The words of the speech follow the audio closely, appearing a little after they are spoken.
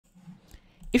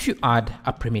if you add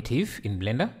a primitive in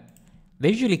Blender, they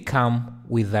usually come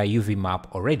with a UV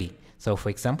map already. So for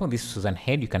example, this is an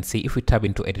head. You can see if we tab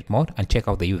into edit mode and check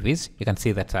out the UVs, you can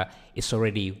see that it's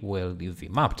already well UV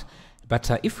mapped.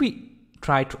 But if we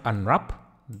try to unwrap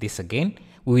this again,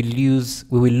 we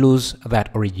will lose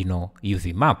that original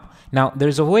UV map. Now there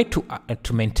is a way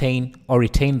to maintain or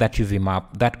retain that UV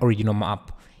map, that original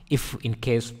map, if in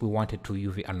case we wanted to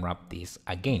UV unwrap this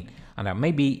again. And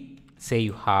maybe say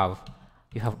you have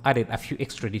added a few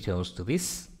extra details to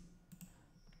this.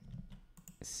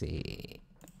 See,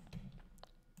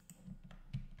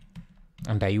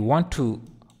 and you want to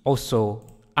also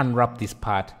unwrap this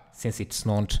part since it's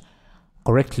not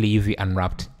correctly UV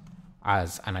unwrapped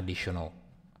as an additional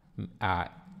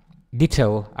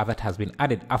detail that has been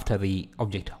added after the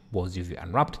object was UV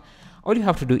unwrapped. All you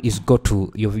have to do is go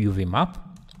to your UV map.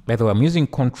 By the way, I'm using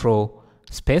Control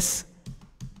Space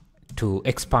to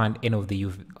expand any of the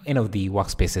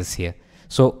workspaces here.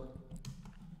 So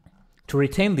to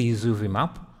retain the UV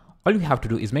map, all you have to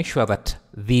do is make sure that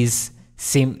these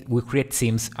we create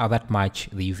seams that match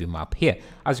the UV map here.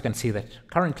 As you can see that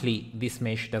currently this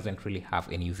mesh doesn't really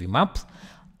have any UV maps,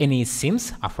 any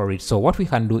seams are for it. So what we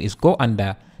can do is go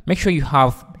under, make sure you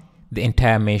have the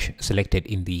entire mesh selected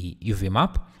in the UV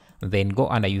map, then go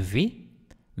under UV,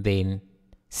 then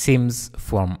seams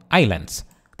from islands.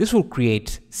 This will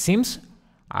create seams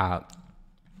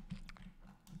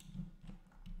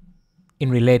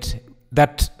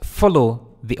that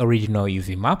follow the original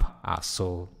UV map.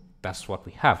 So that's what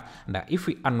we have. And if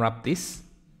we unwrap this,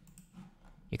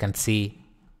 you can see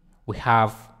we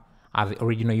have the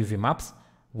original UV maps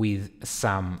with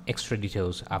some extra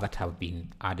details that have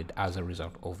been added as a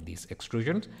result of these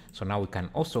extrusions. So now we can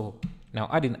also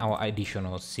add in our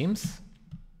additional seams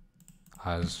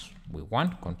as we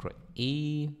want. Control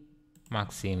E,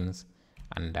 mark seams,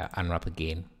 and unwrap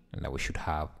again, and we should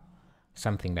have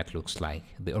something that looks like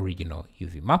the original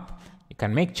UV map. You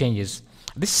can make changes.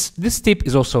 This tip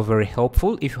is also very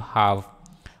helpful if you have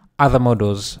other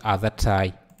models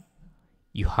that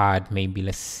you had. Maybe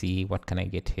let's see, what can I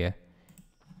get here?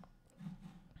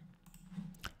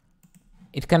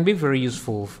 It can be very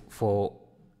useful for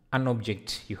an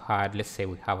object you had. Let's say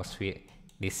we have a sphere,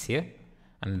 this here,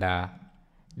 and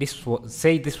this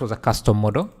was a custom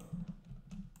model,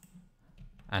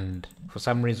 and for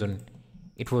some reason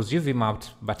it was UV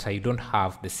mapped, but you don't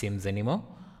have the seams anymore.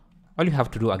 All you have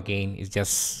to do again is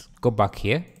just go back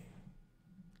here,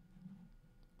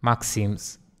 mark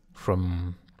seams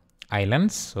from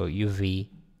islands, so UV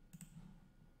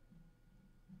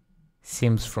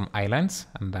seams from islands,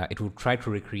 and it will try to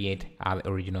recreate the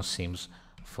original seams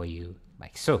for you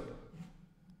like so.